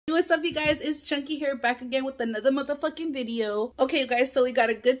What's up, you guys? It's Chunky here, back again with another motherfucking video. Okay, guys, so we got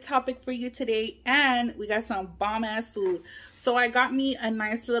a good topic for you today, and we got some bomb-ass food. So I got me a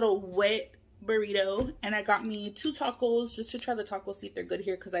nice little wet burrito, and I got me 2 tacos just to try the tacos, see if they're good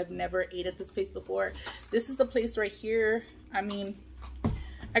here, because I've never ate at this place before. This is the place right here. I mean,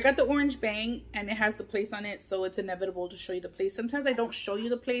 I got the orange bang, and it has the place on it, so it's inevitable to show you the place. Sometimes I don't show you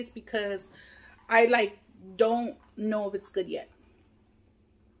the place because I, don't know if it's good yet.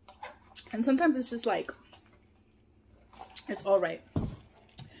 And sometimes it's just like, it's all right.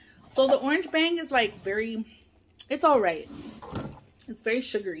 So the orange bang is it's all right. It's very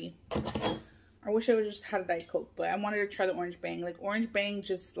sugary. I wish I would just had a Diet Coke, but I wanted to try the orange bang. Orange bang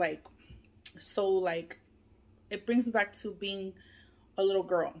just it brings me back to being a little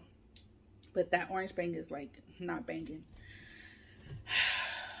girl. But that orange bang is not banging.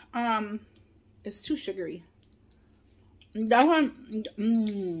 It's too sugary. That one,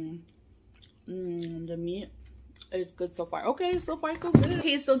 the meat is good so far. Okay, so far so good.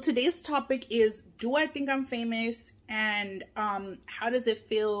 Okay, so today's topic is, do I think I'm famous, and how does it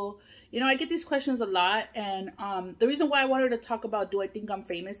feel? You know, I get these questions a lot, and the reason why I wanted to talk about do I think I'm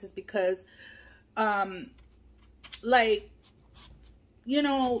famous is because you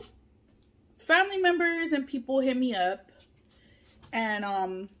know, family members and people hit me up,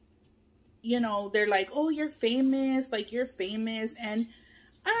 and you know, they're like, oh, you're famous, you're famous. And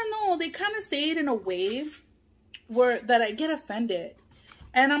I don't know, they kind of say it in a way that I get offended.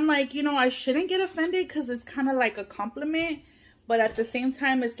 And I'm like, you know, I shouldn't get offended because it's kind of like a compliment. But at the same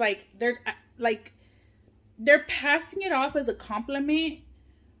time, it's they're passing it off as a compliment.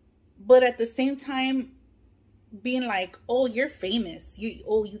 But at the same time, being like, oh, you're famous.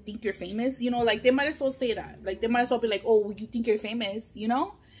 You think you're famous? You know, they might as well say that. They might as well be like, oh, you think you're famous, you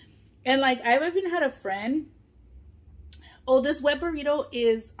know? And I've even had a friend, oh, this wet burrito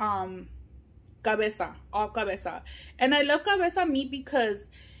is cabeza, all cabeza. And I love cabeza meat because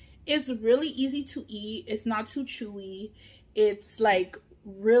it's really easy to eat. It's not too chewy. It's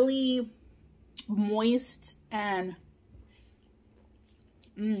really moist and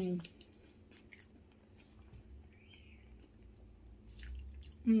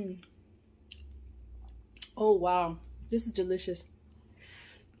oh wow, this is delicious.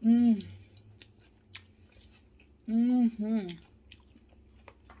 I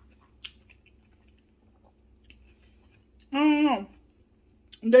don't know.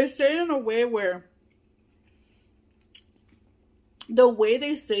 They say it in a way where the way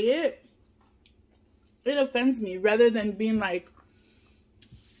they say it, it offends me, rather than being like,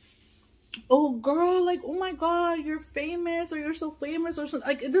 oh girl, oh my god, you're famous, or you're so famous, or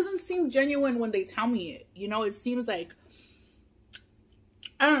something. It doesn't seem genuine when they tell me it, you know. It seems like,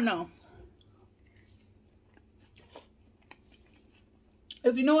 I don't know.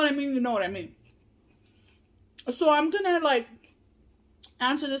 If you know what I mean, you know what I mean. So I'm gonna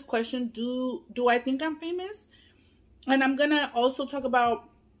answer this question. Do I think I'm famous? And I'm gonna also talk about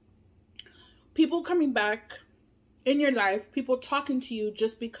people coming back in your life, people talking to you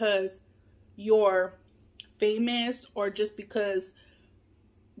just because you're famous, or just because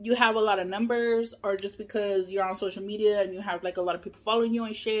you have a lot of numbers, or just because you're on social media and you have a lot of people following you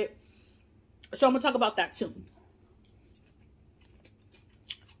and shit. So I'm gonna talk about that too.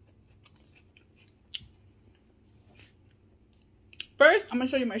 First, I'm gonna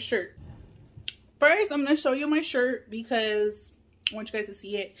show you my shirt. Because I want you guys to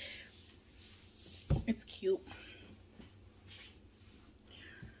see it. It's cute.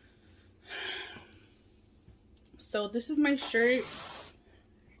 So this is my shirt.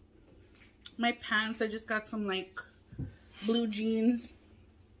 My pants, I just got some blue jeans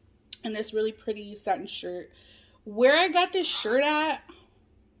and this really pretty satin shirt. Where I got this shirt at,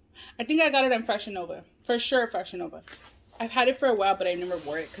 I think I got it on Fashion Nova. For sure, Fashion Nova. I've had it for a while, but I never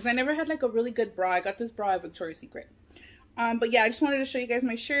wore it because I never had a really good bra. I got this bra at Victoria's Secret. But yeah, I just wanted to show you guys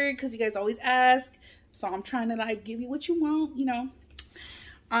my shirt because you guys always ask. So I'm trying to give you what you want, you know.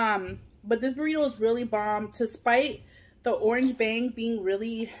 But this burrito is really bomb, despite the orange bang being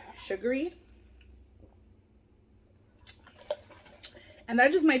really sugary. And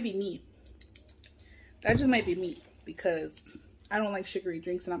that just might be me. That just might be me because I don't like sugary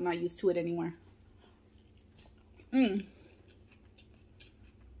drinks and I'm not used to it anymore.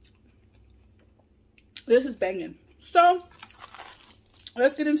 This is banging. So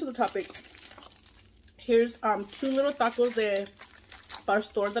let's get into the topic. Here's 2 little tacos de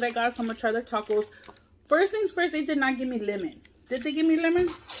pastor that I got. So I'm gonna try their tacos. First things first, they did not give me lemon. Did they give me lemon?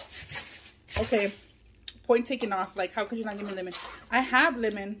 Okay, point taken off. How could you not give me lemon? I have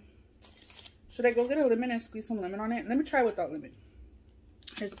lemon. Should I go get a lemon and squeeze some lemon on it? Let me try without lemon.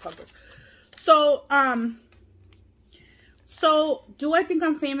 Here's the cover. So, so do I think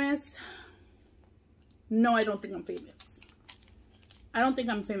I'm famous? No, I don't think I'm famous. I don't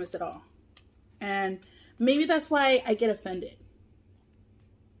think I'm famous at all. And maybe that's why I get offended.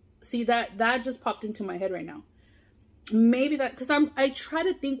 See, that just popped into my head right now. Maybe that, because I try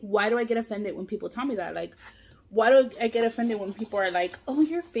to think, why do I get offended when people tell me that? Like, why do I get offended when people are like, oh,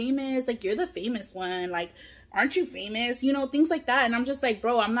 you're famous, like, you're the famous one, like, aren't you famous, you know, things like that. And I'm just like,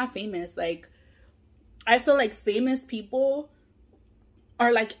 bro, I'm not famous. Like, I feel like famous people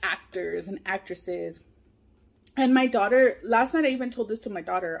are like actors and actresses. And my daughter, last night I even told this to my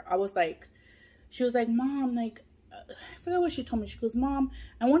daughter. I was like, she was like, Mom, like, I forgot what she told me. She goes, Mom,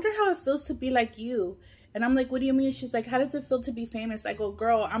 I wonder how it feels to be like you. And I'm like, what do you mean? She's like, how does it feel to be famous? I go,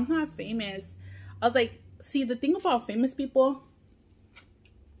 girl, I'm not famous. I was like, see, the thing about famous people,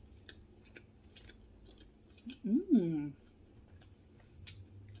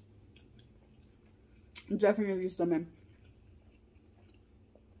 definitely stomach.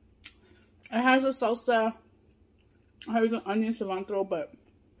 It has a salsa, it has an onion, cilantro, but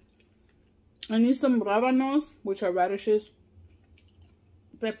I need some rábanos, which are radishes,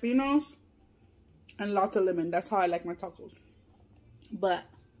 pepinos, and lots of lemon. That's how I like my tacos. But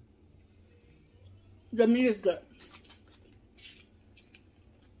the meat is good.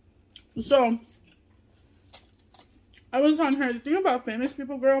 So I was on her. The thing about famous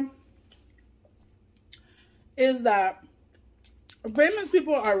people, girl, is that famous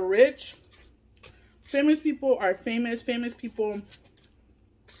people are rich. Famous people are famous. Famous people,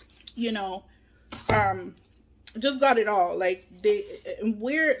 you know, just got it all. Like,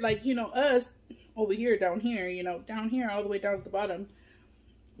 we're like, you know, us over here, down here, you know, down here, all the way down at the bottom,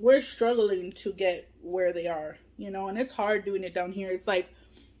 we're struggling to get where they are, you know, and it's hard doing it down here. It's like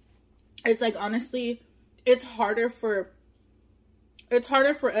honestly, it's harder for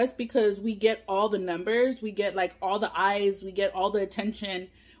us because we get all the numbers, we get like all the eyes, we get all the attention,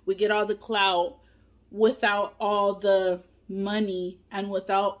 we get all the clout without all the money and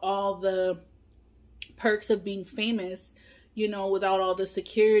without all the perks of being famous, you know, without all the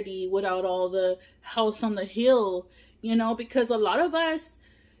security, without all the house on the hill, you know, because a lot of us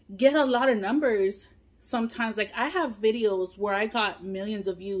get a lot of numbers sometimes. Like, I have videos where I got millions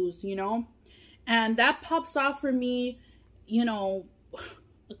of views, you know, and that pops off for me, you know,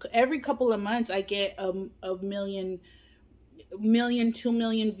 every couple of months I get a million, 2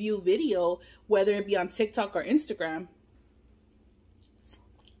 million view video, whether it be on TikTok or Instagram.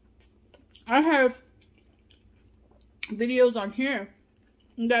 I have videos on here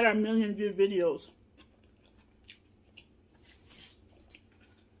that are million view videos.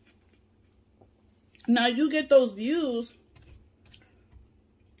 Now you get those views,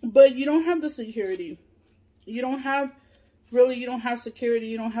 but you don't have the security. You don't have security.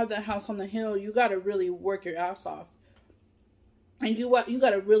 You don't have that house on the hill. You got to really work your ass off. And you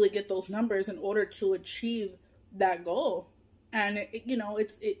got to really get those numbers in order to achieve that goal. And you know,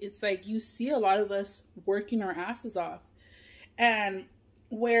 it's like you see a lot of us working our asses off. And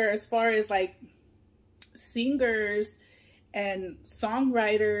where as far as like singers and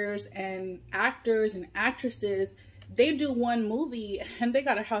songwriters and actors and actresses, they do one movie and they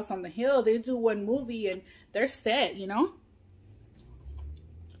got a house on the hill. They do one movie and they're set, you know?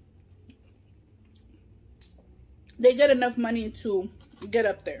 They get enough money to get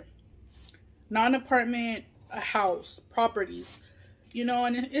up there. Not an apartment, a house, properties, you know?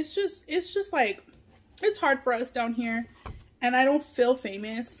 And it's just like, it's hard for us down here. And I don't feel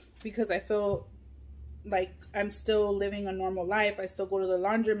famous because I feel like I'm still living a normal life. I still go to the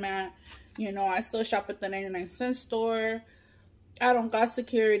laundromat. You know, I still shop at the 99-cent store. I don't got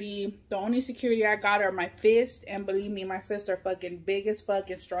security. The only security I got are my fists. And believe me, my fists are fucking big as fuck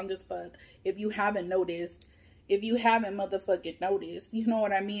and strong as fuck. If you haven't noticed. If you haven't motherfucking noticed. You know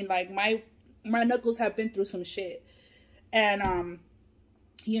what I mean? Like, my knuckles have been through some shit. And,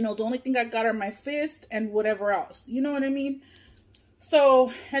 you know, the only thing I got are my fists and whatever else. You know what I mean?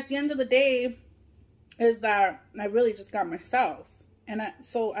 So, at the end of the day, is that I really just got myself. And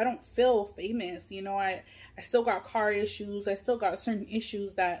so I don't feel famous. You know, I still got car issues. I still got certain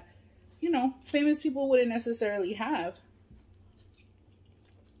issues that, you know, famous people wouldn't necessarily have.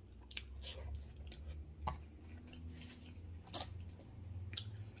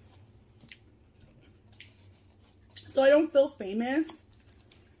 So I don't feel famous.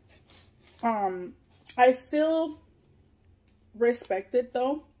 I feel respected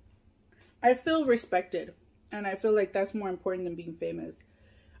though. I feel respected. And I feel like that's more important than being famous.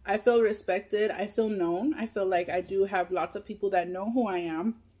 I feel respected. I feel known. I feel like I do have lots of people that know who I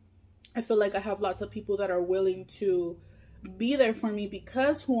am. I feel like I have lots of people that are willing to be there for me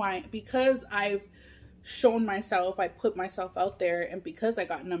because because I've shown myself, I put myself out there, and because I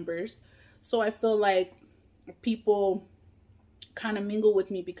got numbers. So I feel like people kind of mingle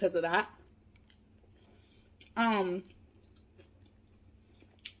with me because of that.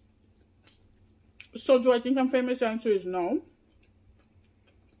 So do I think I'm famous? The answer is no.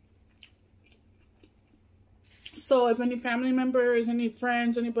 So if any family members, any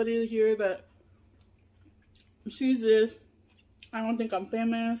friends, anybody here that sees this, I don't think I'm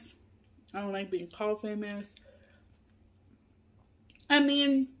famous. I don't like being called famous. I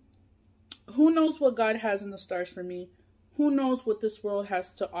mean, who knows what God has in the stars for me? Who knows what this world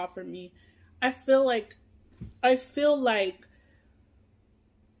has to offer me? I feel like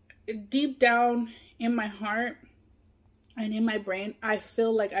deep down in my heart and in my brain, I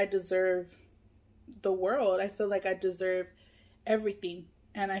feel like I deserve the world. I feel like I deserve everything.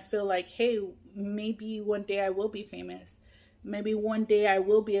 And I feel like, hey, maybe one day I will be famous. Maybe one day I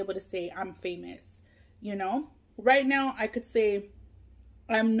will be able to say I'm famous. You know, right now I could say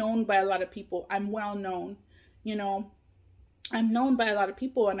I'm known by a lot of people. I'm well known. You know, I'm known by a lot of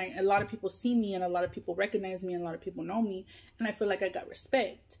people, and a lot of people see me, and a lot of people recognize me, and a lot of people know me, and I feel like I got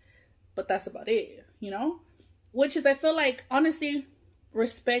respect. But that's about it, you know? Which is, I feel like, honestly,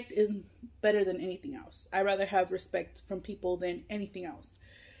 respect is better than anything else. I'd rather have respect from people than anything else.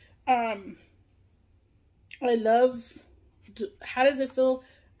 I love, how does it feel?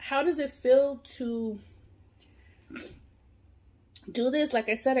 How does it feel to do this? Like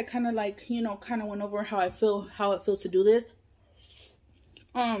I said, I kind of like, you know, kind of went over how it feels to do this.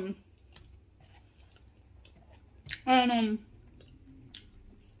 I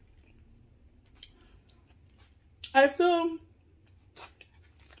feel,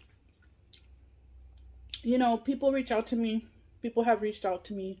 you know, people reach out to me. People have reached out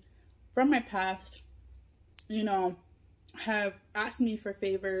to me from my past, you know, have asked me for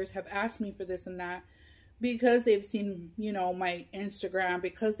favors, have asked me for this and that, because they've seen, you know, my Instagram,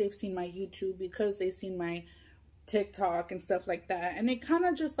 because they've seen my YouTube, because they've seen my TikTok and stuff like that. And it kind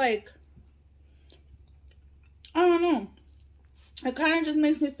of just like, I don't know. It kind of just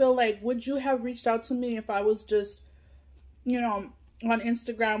makes me feel like, would you have reached out to me if I was just, you know, on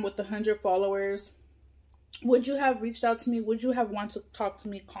Instagram with 100 followers? Would you have reached out to me? Would you have wanted to talk to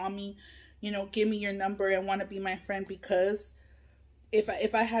me, call me, you know, give me your number and want to be my friend? Because if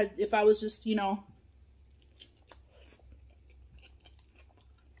I was just, you know,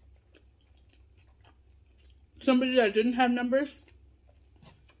 somebody that didn't have numbers,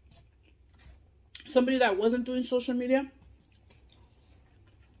 somebody that wasn't doing social media,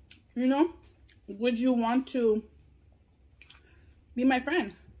 you know, would you want to be my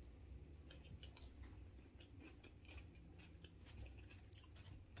friend?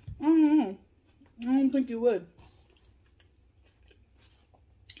 I don't know. I don't think you would.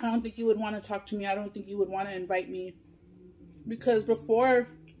 I don't think you would want to talk to me. I don't think you would want to invite me. Because before,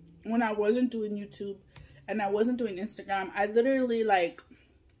 when I wasn't doing YouTube and I wasn't doing Instagram, I literally, like,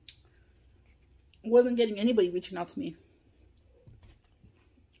 wasn't getting anybody reaching out to me.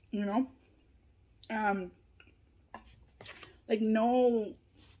 You know? Like, no,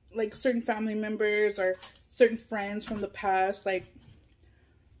 like, certain family members or certain friends from the past, like,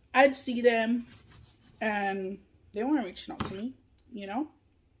 I'd see them and they weren't reaching out to me, you know?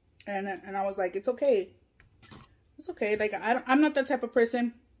 And I was like, it's okay. It's okay. Like, I'm not that type of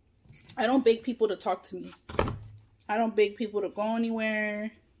person. I don't beg people to talk to me. I don't beg people to go anywhere.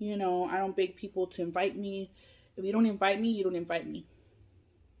 You know, I don't beg people to invite me. If you don't invite me, you don't invite me.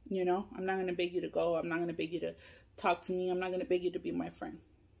 You know, I'm not going to beg you to go. I'm not going to beg you to talk to me. I'm not going to beg you to be my friend.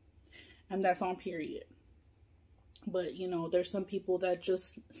 And that's on period. But, you know, there's some people that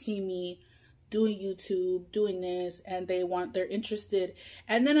just see me doing YouTube, doing this, and they're interested.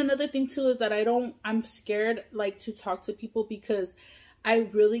 And then another thing too is that I'm scared, like, to talk to people because I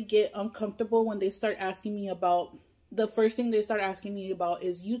really get uncomfortable when they start asking me about, the first thing they start asking me about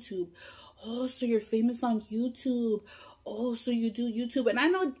is YouTube. Oh, so you're famous on YouTube. Oh, so you do YouTube. And I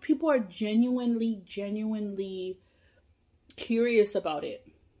know people are genuinely curious about it.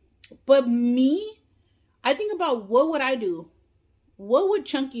 But me, I think about, what would I do? What would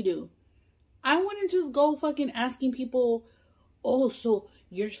Chunky do? I wouldn't just go fucking asking people, oh, so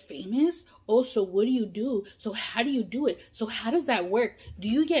you're famous? Oh, so what do you do? So how do you do it? So how does that work? Do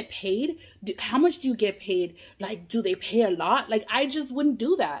you get paid? How much do you get paid? Like, do they pay a lot? Like, I just wouldn't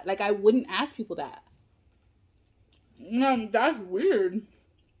do that. Like, I wouldn't ask people that. No, that's weird.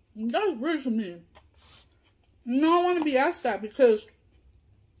 That's weird to me. No, I want to be asked that because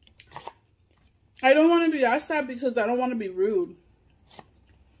I don't want to be asked that because I don't want to be rude.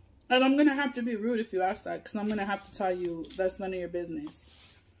 And I'm gonna have to be rude if you ask that, because I'm gonna have to tell you that's none of your business.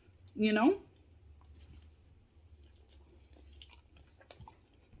 You know?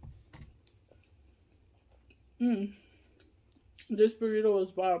 This burrito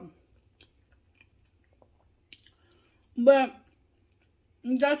is bomb. But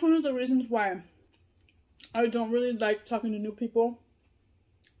that's one of the reasons why I don't really like talking to new people.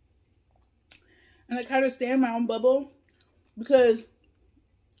 And I kind of stay in my own bubble, because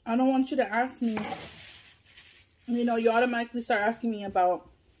I don't want you to ask me, you know, you automatically start asking me about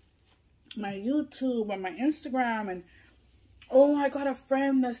my YouTube or my Instagram, and oh, I got a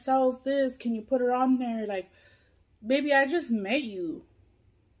friend that sells this, can you put it on there? Like, baby, I just met you.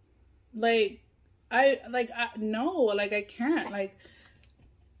 Like, no, like, I can't. Like,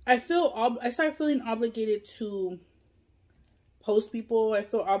 I start feeling obligated to post people. I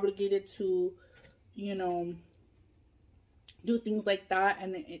feel obligated to, you know, do things like that.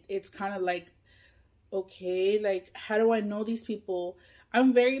 And it's kind of like, okay, like, how do I know these people?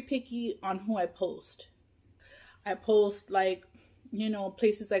 I'm very picky on who I post. I post, like, you know,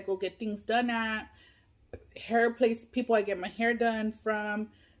 places I go get things done at, people I get my hair done from,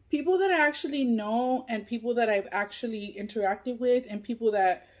 people that I actually know, and people that I've actually interacted with, and people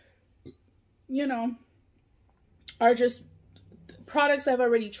that, you know, are just products I've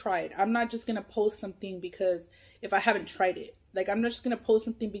already tried. I'm not just gonna post something because if I haven't tried it. Like, I'm not just gonna post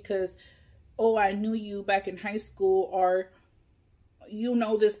something because, oh, I knew you back in high school, or you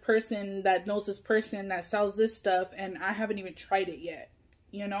know this person that knows this person that sells this stuff and I haven't even tried it yet.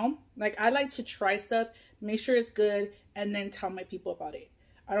 You know, like, I like to try stuff, make sure it's good, and then tell my people about it.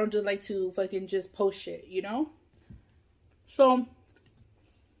 I don't just like to fucking just post shit, you know? So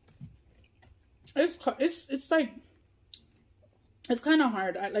it's like, it's kind of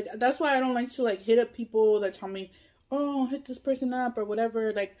hard. That's why I don't like to, like, hit up people that tell me, oh, hit this person up or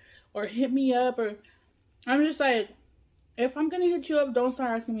whatever, like, or hit me up, or I'm just like, if I'm gonna hit you up, don't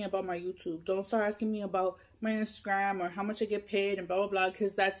start asking me about my YouTube. Don't start asking me about my Instagram or how much I get paid and blah, blah, blah.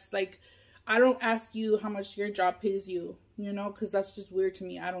 Because that's like, I don't ask you how much your job pays you, you know, because that's just weird to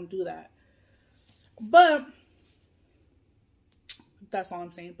me. I don't do that. But that's all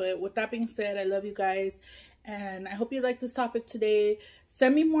I'm saying. But with that being said, I love you guys. And I hope you like this topic today.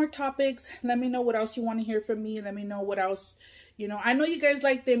 Send me more topics. Let me know what else you want to hear from me. Let me know what else. You know, I know you guys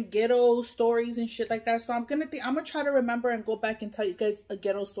like them ghetto stories and shit like that. So I'm gonna try to remember and go back and tell you guys a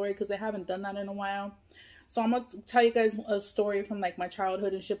ghetto story, because I haven't done that in a while. So I'm gonna tell you guys a story from, like, my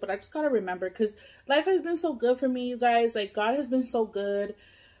childhood and shit. But I just gotta remember, because life has been so good for me, you guys. Like, God has been so good.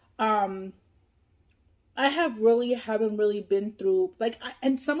 I haven't really been through, like,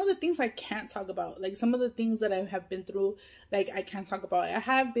 and some of the things I can't talk about, like, some of the things that I have been through, like, I can't talk about. I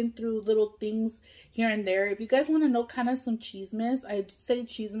have been through little things here and there. If you guys want to know kind of some cheesemess, I say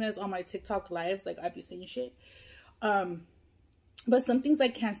cheesemess on my TikTok lives, like, I be saying shit. But some things I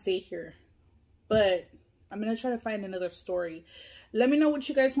can't say here. But I'm going to try to find another story. Let me know what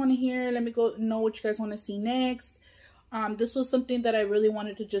you guys want to hear. Let me know what you guys want to see next. This was something that I really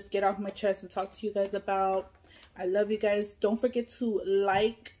wanted to just get off my chest and talk to you guys about. I love you guys. Don't forget to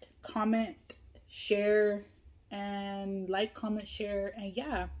like, comment, share, and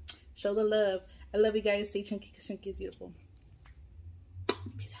yeah, show the love. I love you guys. Stay chunky, because chunky is beautiful.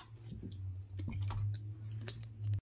 Peace.